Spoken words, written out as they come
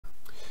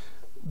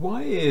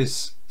Why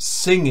is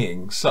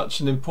singing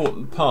such an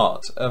important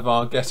part of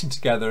our getting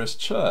together as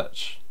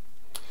church?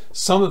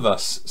 Some of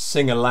us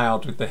sing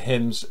aloud with the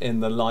hymns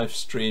in the live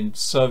streamed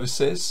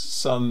services,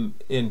 some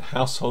in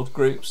household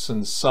groups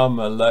and some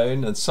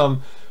alone, and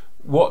some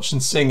watch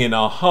and sing in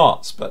our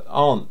hearts but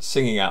aren't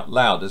singing out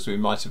loud as we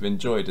might have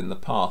enjoyed in the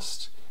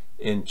past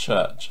in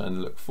church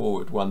and look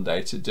forward one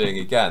day to doing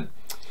again.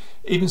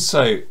 Even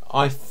so,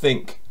 I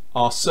think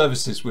our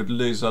services would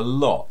lose a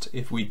lot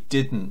if we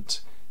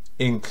didn't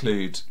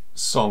include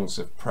songs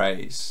of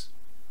praise.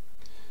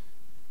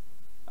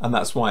 And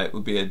that's why it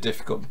will be a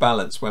difficult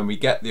balance when we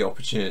get the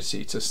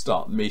opportunity to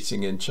start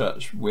meeting in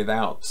church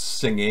without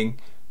singing.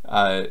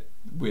 There's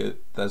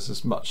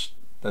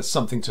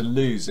something to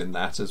lose in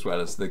that, as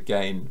well as the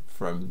gain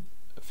from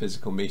a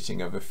physical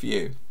meeting of a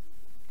few.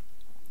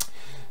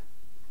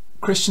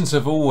 Christians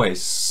have always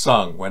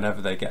sung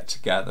whenever they get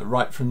together,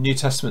 right from New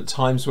Testament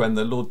times when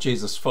the Lord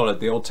Jesus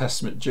followed the Old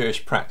Testament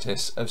Jewish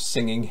practice of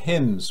singing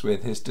hymns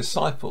with his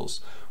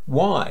disciples.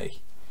 Why?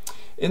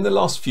 In the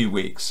last few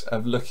weeks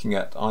of looking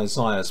at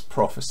Isaiah's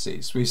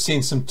prophecies, we've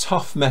seen some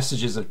tough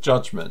messages of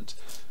judgment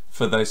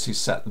for those who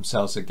set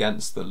themselves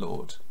against the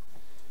Lord.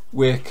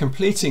 We're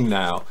completing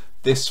now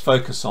this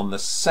focus on the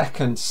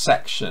second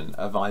section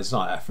of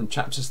Isaiah from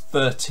chapters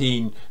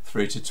 13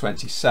 through to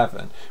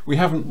 27. We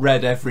haven't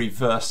read every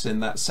verse in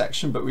that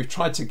section, but we've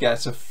tried to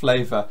get a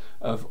flavour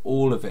of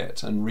all of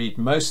it and read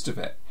most of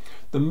it.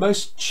 The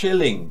most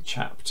chilling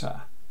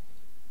chapter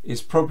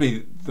is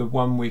probably the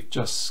one we've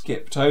just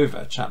skipped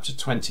over, chapter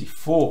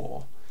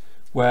 24,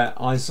 where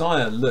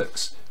Isaiah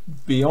looks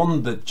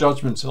beyond the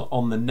judgment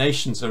on the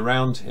nations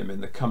around him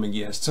in the coming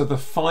years to the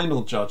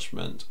final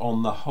judgment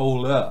on the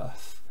whole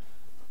earth.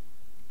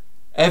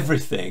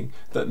 Everything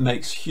that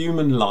makes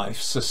human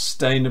life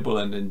sustainable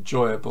and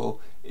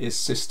enjoyable is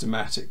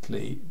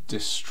systematically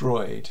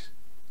destroyed.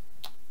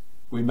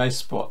 We may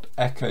spot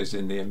echoes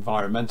in the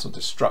environmental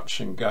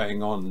destruction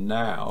going on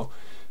now,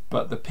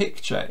 but the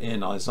picture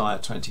in Isaiah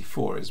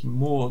 24 is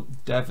more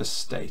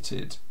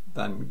devastated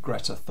than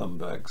Greta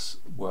Thunberg's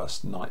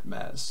worst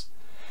nightmares.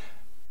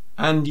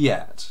 And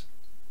yet,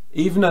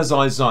 even as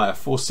Isaiah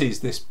foresees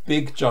this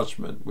big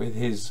judgment with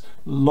his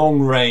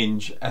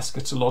long-range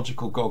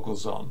eschatological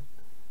goggles on,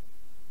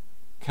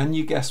 can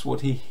you guess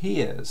what he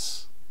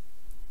hears?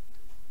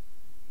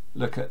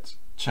 Look at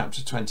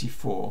chapter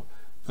 24,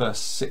 verse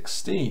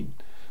 16.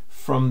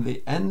 From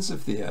the ends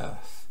of the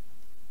earth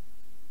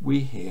we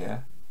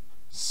hear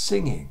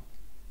singing.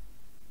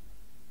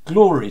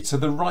 Glory to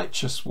the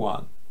righteous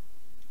one.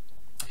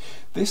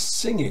 This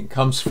singing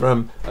comes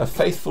from a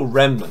faithful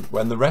remnant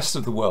when the rest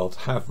of the world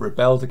have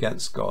rebelled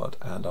against God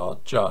and are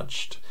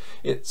judged.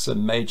 It's a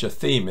major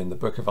theme in the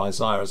book of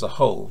Isaiah as a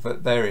whole,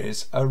 that there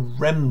is a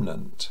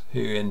remnant who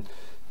in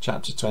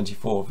chapter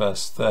 24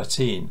 verse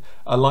 13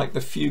 are like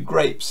the few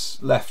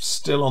grapes left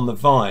still on the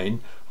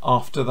vine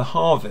after the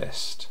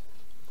harvest.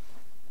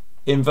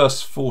 In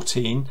verse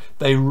 14,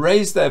 they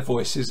raise their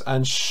voices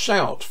and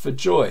shout for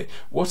joy.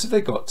 What have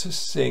they got to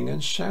sing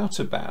and shout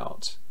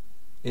about?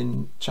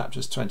 In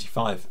chapters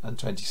 25 and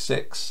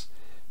 26,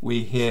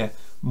 we hear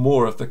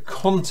more of the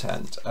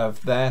content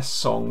of their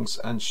songs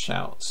and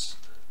shouts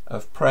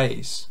of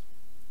praise.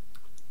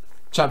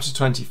 Chapter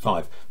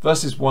 25,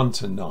 verses 1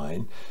 to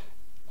 9,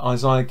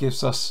 Isaiah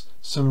gives us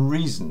some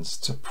reasons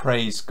to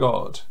praise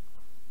God.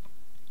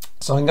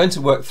 So I'm going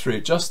to work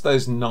through just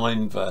those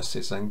 9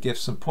 verses and give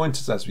some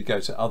pointers as we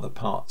go to other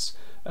parts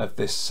of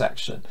this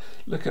section.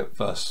 Look at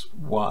verse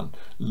 1.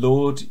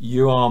 Lord,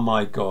 you are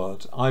my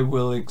God. I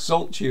will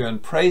exalt you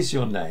and praise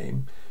your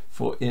name,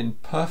 for in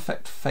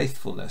perfect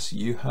faithfulness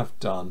you have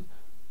done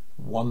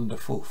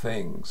wonderful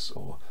things,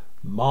 or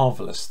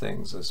marvellous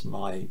things, as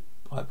my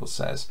Bible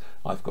says.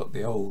 I've got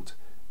the old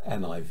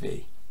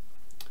NIV.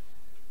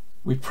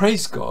 We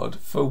praise God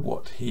for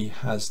what he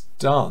has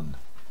done.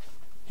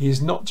 He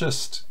is not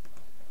just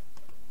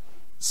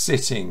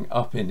sitting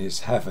up in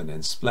his heaven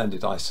in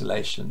splendid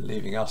isolation,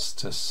 leaving us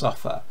to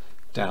suffer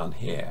down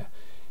here.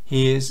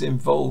 He is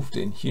involved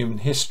in human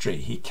history.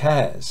 He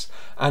cares,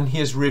 and he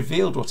has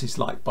revealed what he's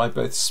like by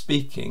both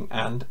speaking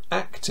and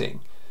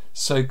acting.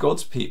 So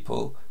God's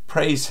people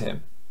praise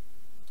him.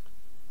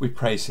 We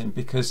praise him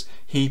because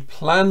he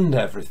planned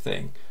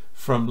everything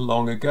from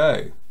long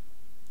ago.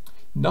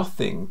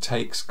 Nothing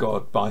takes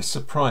God by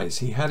surprise.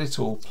 He had it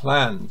all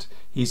planned.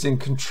 He's in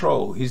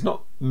control. He's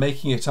not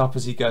making it up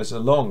as he goes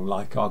along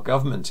like our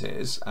government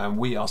is and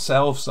we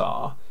ourselves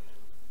are.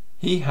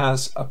 He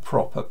has a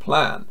proper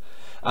plan.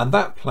 And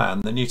that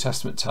plan, the New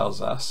Testament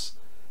tells us,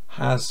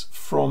 has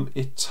from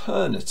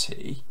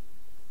eternity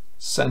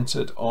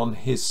centered on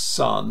his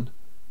Son,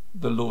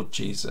 the Lord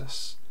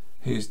Jesus,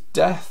 whose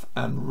death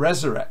and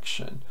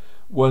resurrection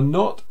were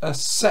not a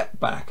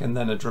setback and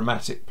then a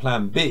dramatic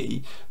plan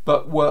B,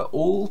 but were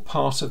all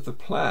part of the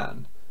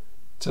plan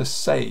to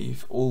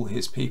save all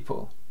his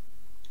people.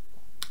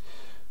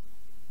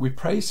 We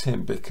praise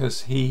him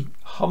because he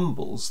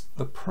humbles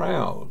the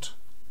proud.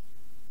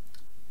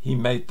 He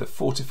made the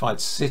fortified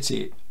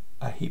city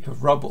a heap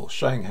of rubble,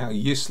 showing how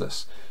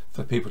useless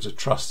for people to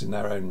trust in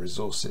their own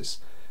resources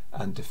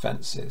and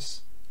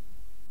defences.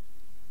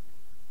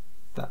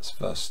 That's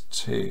verse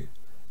 2.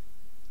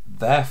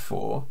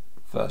 Therefore,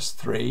 verse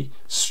 3,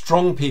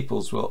 strong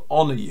peoples will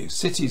honour you,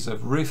 cities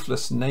of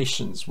ruthless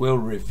nations will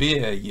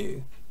revere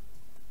you.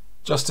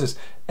 Just as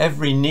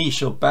every knee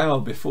shall bow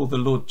before the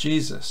Lord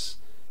Jesus,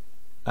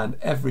 and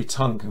every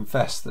tongue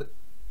confess that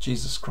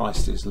Jesus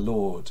Christ is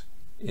Lord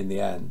in the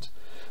end.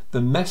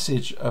 The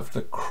message of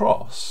the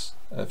cross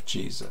of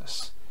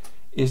Jesus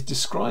is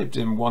described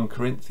in 1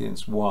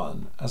 Corinthians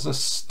 1 as a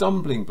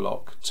stumbling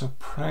block to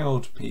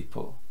proud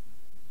people.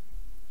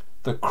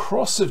 The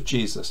cross of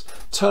Jesus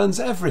turns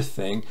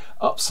everything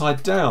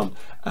upside down,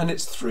 and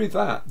it's through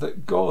that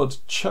that God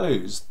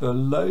chose the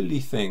lowly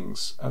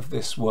things of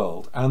this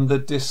world and the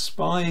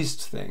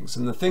despised things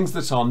and the things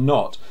that are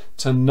not,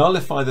 to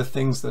nullify the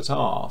things that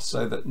are,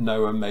 so that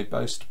no one may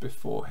boast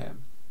before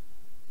him.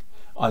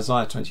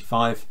 Isaiah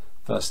 25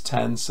 verse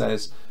 10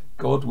 says,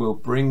 God will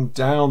bring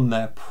down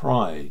their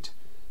pride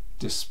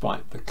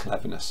despite the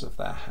cleverness of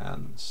their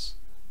hands.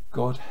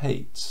 God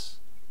hates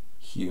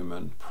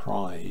human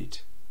pride.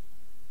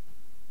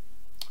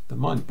 The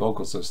mind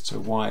boggles as to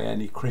why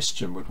any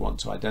Christian would want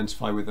to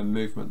identify with a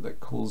movement that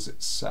calls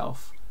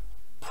itself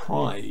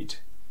pride.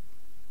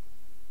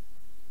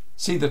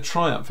 See the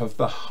triumph of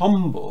the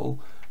humble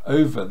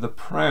over the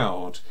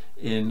proud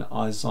in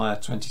Isaiah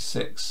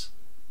 26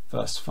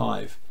 verse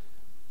 5.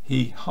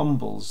 He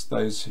humbles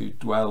those who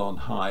dwell on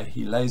high.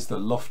 He lays the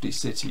lofty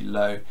city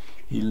low.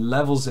 He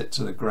levels it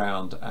to the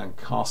ground and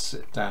casts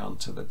it down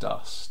to the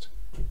dust.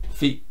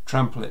 Feet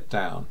trample it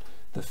down,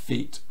 the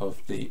feet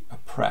of the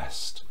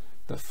oppressed,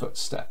 the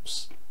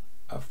footsteps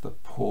of the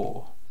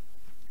poor.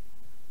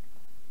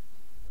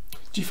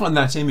 Do you find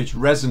that image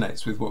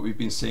resonates with what we've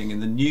been seeing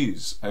in the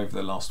news over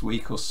the last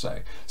week or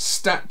so?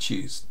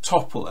 Statues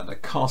topple and are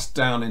cast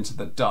down into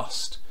the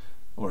dust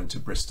or into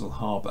Bristol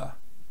Harbour.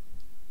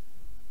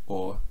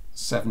 Or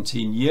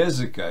 17 years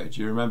ago,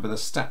 do you remember the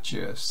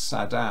statue of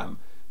Saddam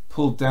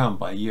pulled down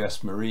by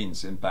US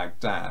Marines in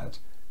Baghdad,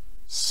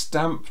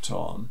 stamped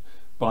on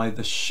by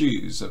the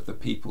shoes of the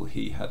people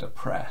he had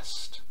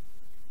oppressed?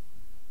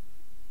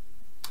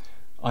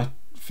 I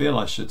feel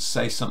I should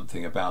say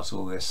something about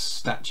all this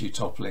statue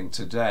toppling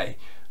today.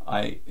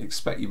 I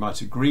expect you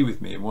might agree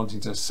with me in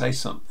wanting to say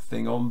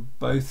something on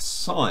both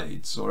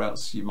sides, or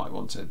else you might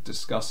want to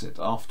discuss it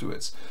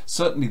afterwards.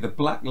 Certainly the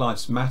Black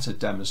Lives Matter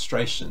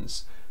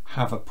demonstrations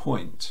have a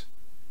point.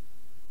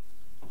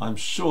 I'm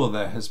sure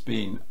there has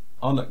been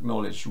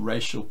unacknowledged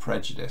racial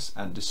prejudice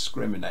and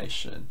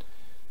discrimination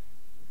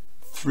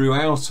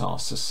throughout our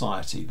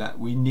society that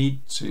we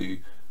need to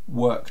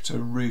work to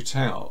root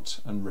out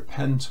and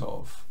repent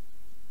of.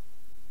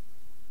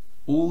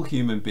 All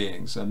human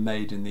beings are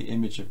made in the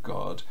image of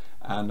God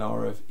and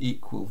are of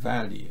equal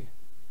value.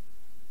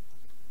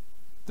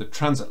 The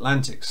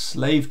transatlantic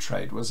slave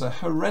trade was a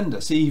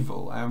horrendous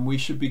evil, and we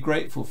should be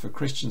grateful for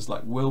Christians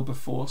like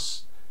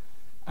Wilberforce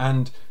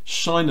and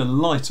shine a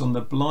light on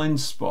the blind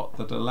spot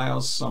that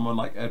allows someone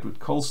like Edward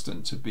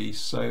Colston to be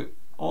so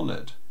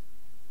honoured.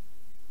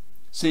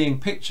 Seeing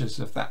pictures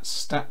of that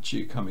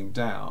statue coming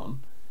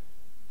down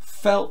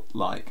felt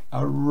like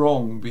a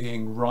wrong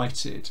being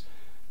righted,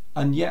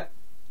 and yet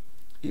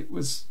it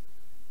was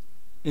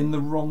in the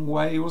wrong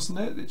way, wasn't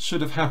it? It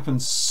should have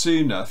happened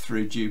sooner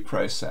through due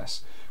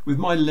process. With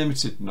my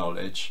limited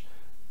knowledge,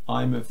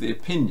 I'm of the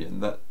opinion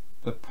that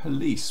the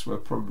police were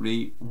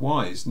probably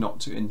wise not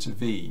to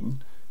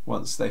intervene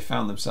once they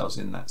found themselves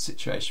in that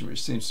situation,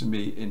 which seems to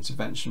me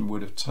intervention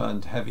would have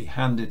turned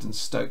heavy-handed and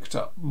stoked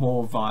up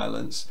more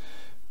violence.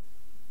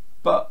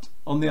 But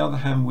on the other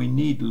hand, we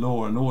need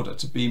law and order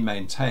to be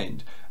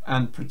maintained,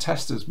 and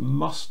protesters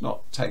must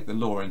not take the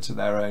law into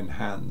their own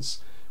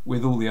hands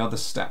with all the other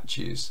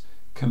statues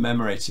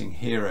commemorating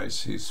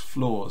heroes whose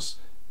flaws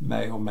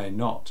may or may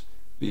not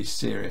be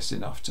serious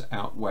enough to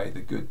outweigh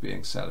the good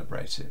being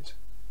celebrated.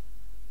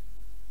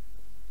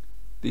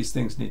 These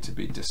things need to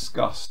be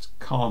discussed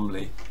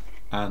calmly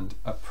and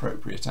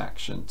appropriate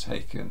action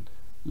taken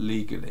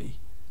legally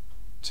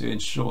to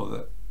ensure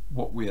that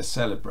what we are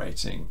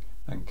celebrating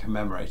and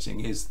commemorating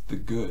is the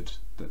good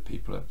that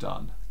people have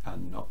done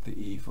and not the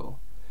evil.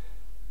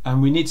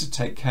 And we need to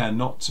take care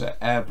not to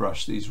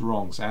airbrush these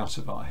wrongs out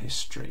of our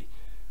history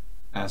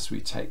as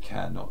we take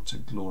care not to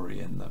glory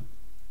in them.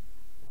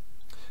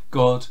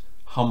 God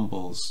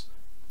humbles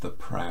the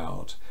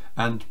proud,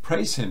 and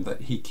praise him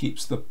that he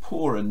keeps the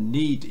poor and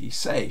needy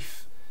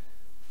safe.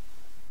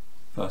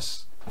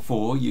 Verse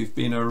 4, you've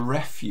been a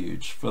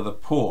refuge for the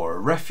poor, a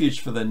refuge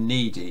for the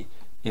needy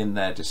in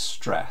their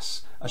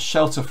distress, a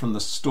shelter from the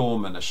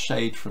storm and a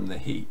shade from the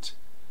heat.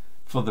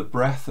 For the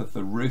breath of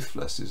the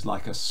ruthless is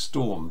like a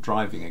storm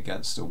driving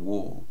against a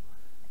wall,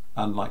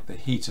 and like the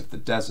heat of the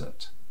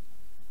desert.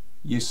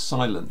 You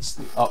silence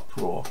the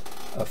uproar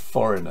of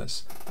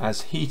foreigners.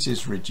 As heat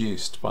is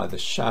reduced by the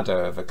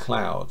shadow of a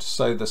cloud,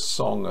 so the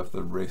song of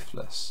the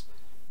ruthless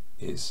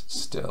is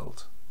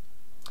stilled.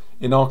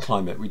 In our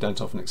climate, we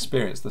don't often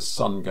experience the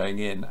sun going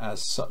in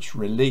as such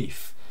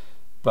relief,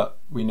 but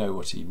we know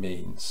what he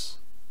means.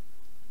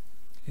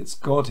 It's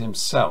God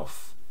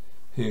himself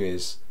who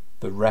is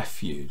the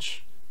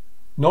refuge.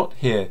 Not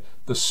here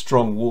the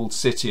strong walled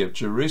city of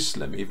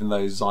Jerusalem, even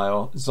though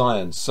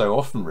Zion so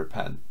often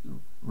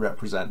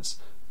represents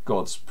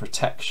God's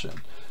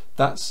protection.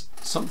 That's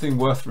something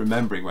worth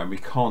remembering when we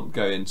can't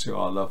go into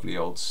our lovely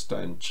old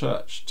stone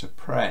church to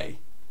pray.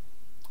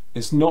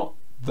 It's not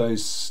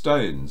those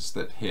stones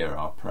that hear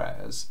our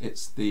prayers,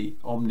 it's the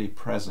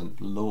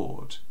omnipresent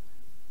Lord.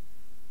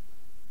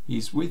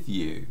 He's with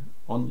you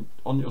on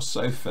your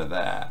sofa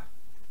there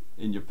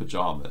in your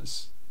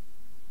pyjamas.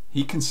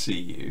 He can see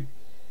you.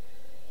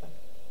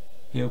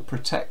 He'll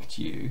protect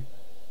you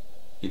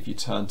if you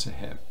turn to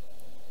him.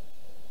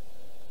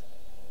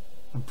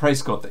 And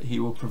praise God that he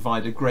will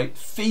provide a great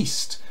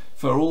feast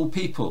for all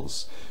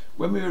peoples.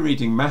 When we were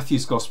reading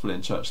Matthew's Gospel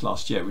in church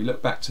last year, we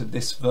looked back to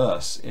this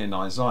verse in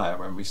Isaiah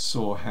when we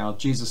saw how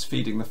Jesus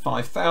feeding the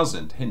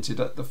 5,000 hinted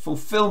at the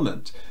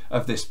fulfillment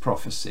of this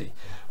prophecy.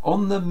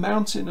 On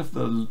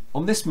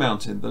this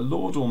mountain, the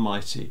Lord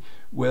Almighty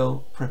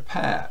will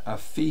prepare a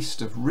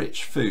feast of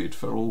rich food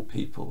for all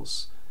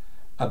peoples,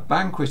 a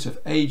banquet of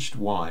aged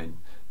wine,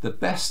 the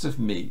best of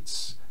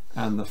meats,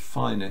 and the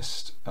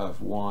finest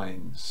of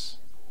wines.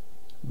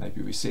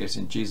 Maybe we see it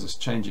in Jesus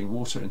changing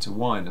water into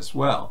wine as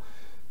well.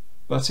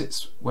 But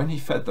it's when he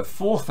fed the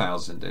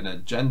 4,000 in a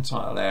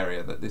Gentile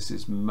area that this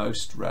is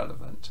most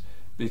relevant,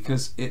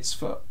 because it's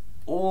for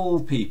all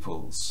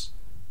peoples,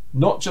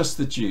 not just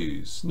the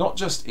Jews, not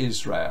just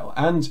Israel,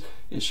 and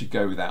it should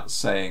go without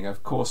saying,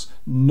 of course,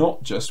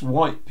 not just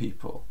white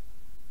people.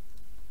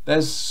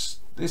 This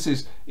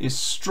is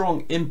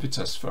strong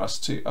impetus for us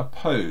to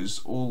oppose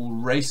all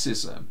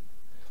racism.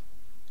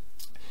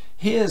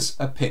 Here's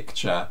a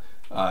picture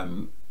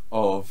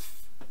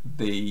of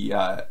the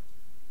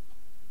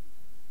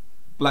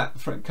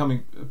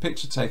a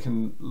picture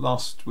taken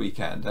last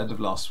weekend, end of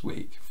last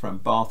week, from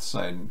Bath's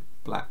own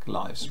Black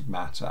Lives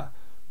Matter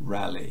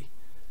rally.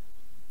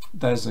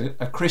 There's a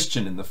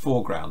Christian in the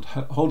foreground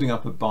holding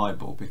up a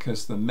Bible,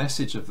 because the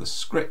message of the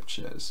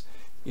scriptures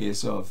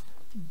is of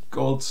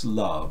God's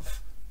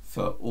love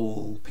for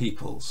all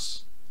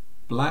peoples.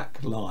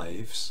 Black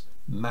lives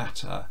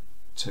matter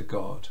to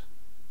God.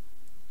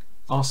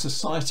 Our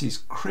society's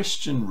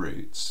Christian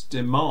roots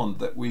demand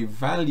that we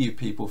value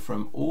people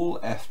from all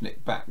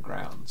ethnic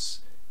backgrounds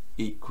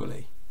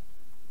equally.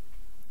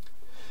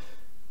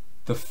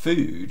 The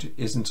food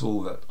isn't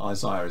all that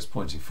Isaiah is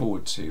pointing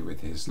forward to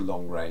with his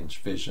long-range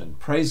vision.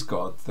 Praise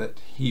God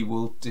that he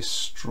will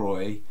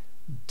destroy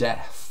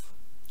death.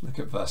 Look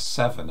at verse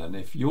 7, and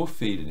if you're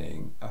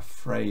feeling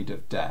afraid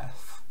of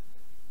death,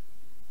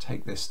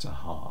 take this to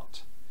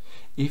heart.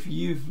 If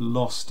you've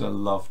lost a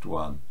loved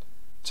one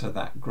to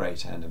that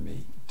great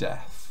enemy,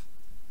 death,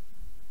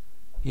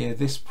 hear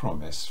this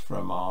promise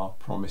from our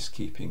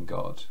promise-keeping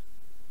God.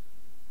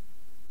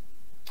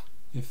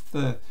 If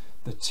the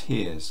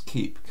tears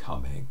keep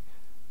coming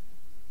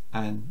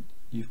and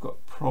you've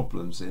got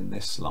problems in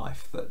this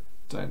life that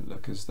don't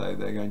look as though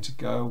they're going to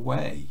go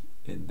away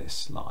in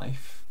this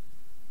life,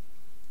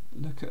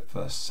 look at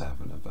verse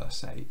 7 and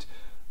verse 8.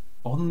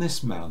 On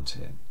this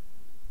mountain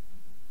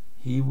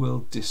he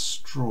will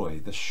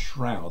destroy the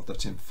shroud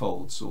that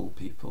enfolds all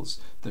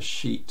peoples, the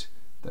sheet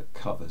that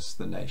covers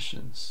the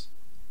nations.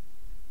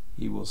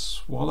 He will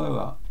swallow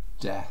up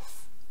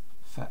death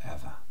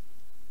forever.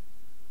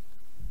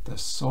 The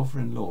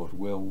sovereign Lord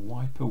will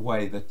wipe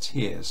away the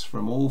tears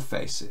from all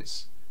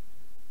faces.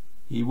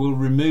 He will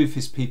remove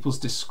his people's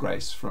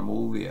disgrace from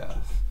all the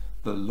earth.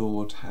 The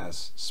Lord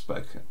has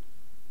spoken.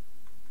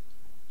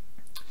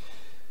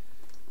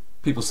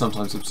 People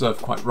sometimes observe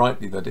quite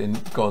rightly that in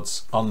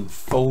God's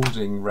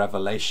unfolding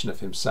revelation of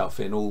himself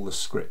in all the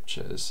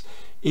scriptures,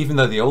 even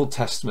though the Old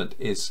Testament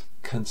is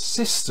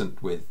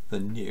consistent with the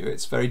New,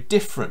 it's very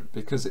different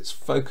because it's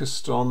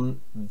focused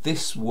on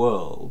this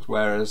world,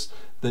 whereas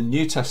the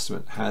New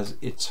Testament has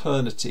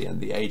eternity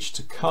and the age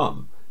to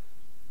come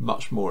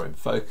much more in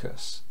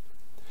focus.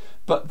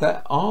 But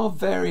there are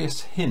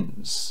various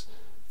hints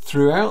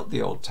throughout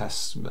the Old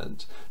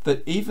Testament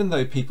that even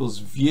though people's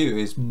view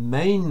is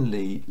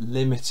mainly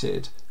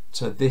limited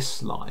to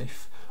this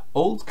life,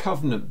 Old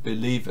Covenant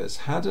believers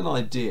had an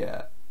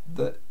idea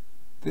that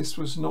this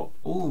was not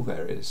all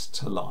there is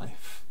to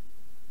life.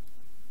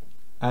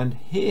 And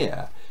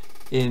here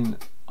in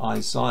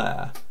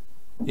Isaiah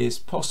is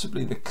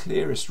possibly the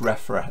clearest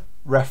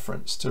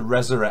reference to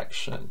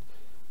resurrection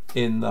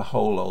in the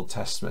whole Old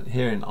Testament.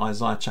 Here in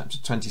Isaiah chapter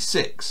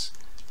 26,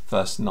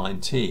 verse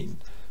 19.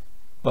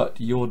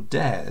 But your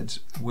dead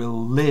will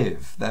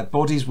live, their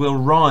bodies will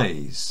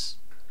rise.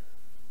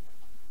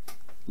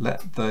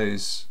 Let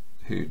those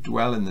who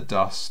dwell in the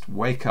dust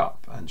wake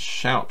up and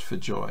shout for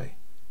joy.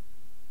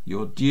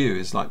 Your dew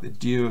is like the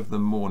dew of the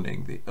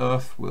morning. The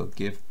earth will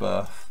give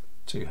birth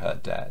to her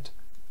dead.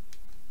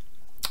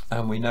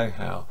 And we know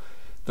how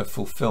the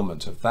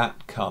fulfillment of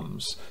that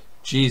comes.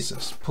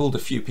 Jesus pulled a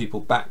few people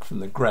back from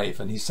the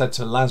grave and he said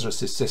to Lazarus,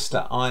 his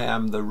sister, I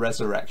am the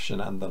resurrection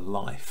and the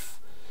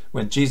life.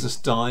 When Jesus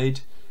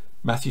died,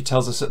 Matthew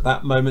tells us at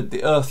that moment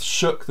the earth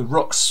shook, the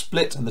rocks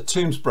split and the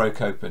tombs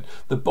broke open.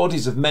 The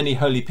bodies of many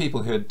holy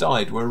people who had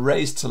died were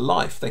raised to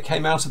life. They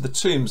came out of the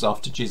tombs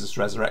after Jesus'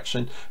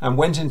 resurrection and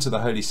went into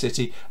the holy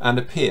city and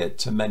appeared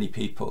to many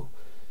people.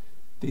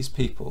 These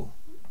people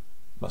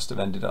must have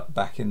ended up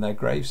back in their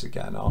graves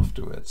again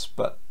afterwards,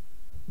 but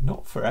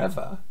not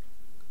forever.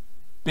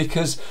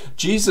 Because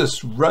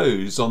Jesus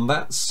rose on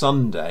that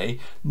Sunday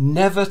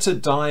never to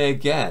die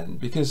again,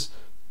 because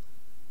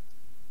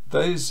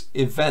those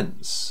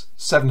events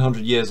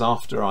 700 years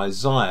after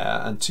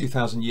Isaiah and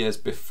 2,000 years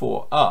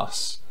before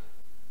us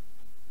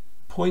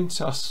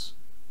point us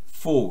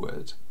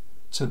forward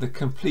to the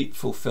complete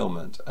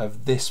fulfillment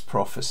of this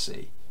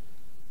prophecy,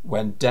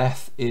 when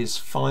death is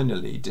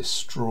finally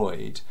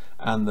destroyed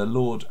and the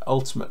Lord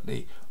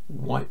ultimately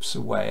wipes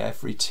away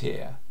every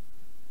tear,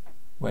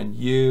 when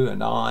you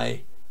and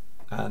I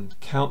and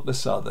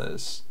countless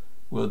others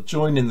will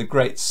join in the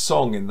great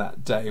song in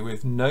that day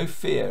with no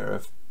fear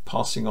of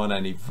passing on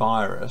any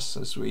virus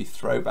as we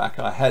throw back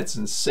our heads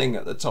and sing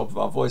at the top of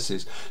our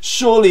voices,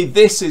 "Surely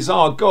this is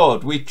our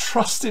God. We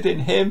trusted in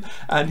him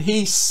and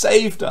he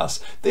saved us.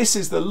 This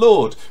is the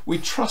Lord. We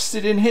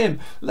trusted in him.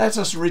 Let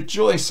us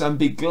rejoice and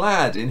be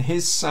glad in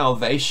his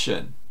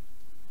salvation."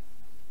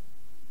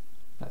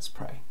 Let's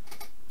pray.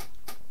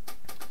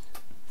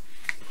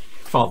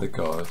 Father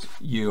God,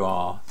 you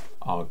are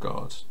our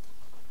God.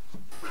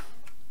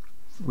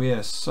 We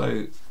are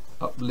so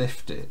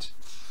uplifted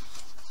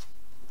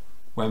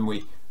when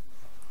we're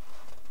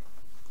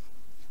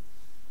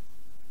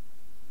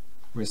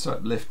so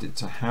uplifted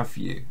to have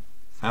you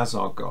as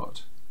our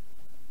God.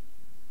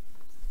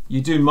 You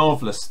do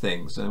marvellous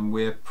things and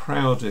we're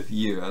proud of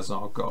you as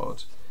our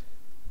God.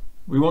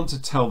 We want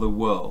to tell the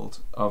world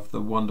of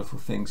the wonderful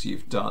things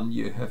you've done.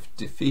 You have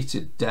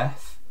defeated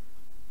death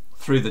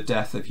through the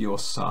death of your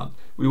Son.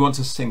 We want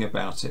to sing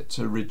about it,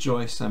 to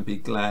rejoice and be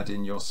glad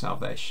in your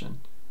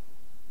salvation.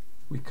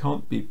 We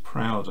can't be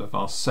proud of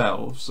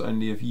ourselves,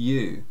 only of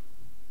you,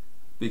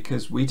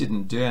 because we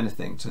didn't do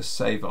anything to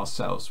save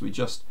ourselves. We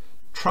just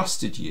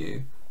trusted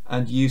you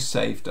and you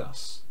saved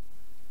us.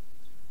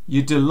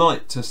 You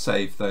delight to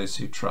save those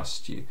who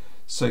trust you.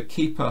 So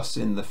keep us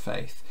in the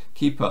faith.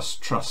 Keep us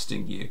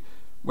trusting you.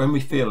 When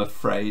we feel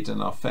afraid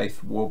and our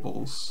faith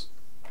wobbles,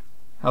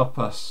 help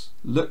us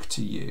look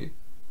to you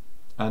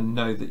and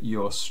know that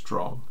you're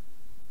strong.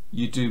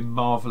 You do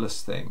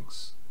marvellous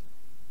things.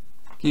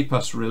 Keep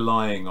us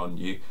relying on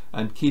you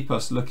and keep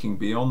us looking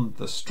beyond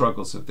the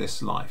struggles of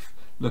this life,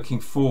 looking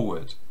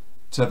forward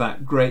to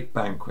that great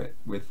banquet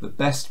with the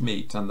best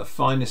meat and the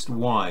finest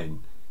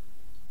wine,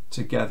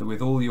 together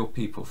with all your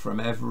people from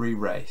every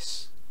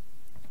race,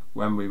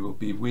 when we will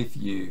be with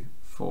you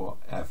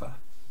forever.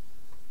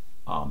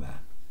 Amen.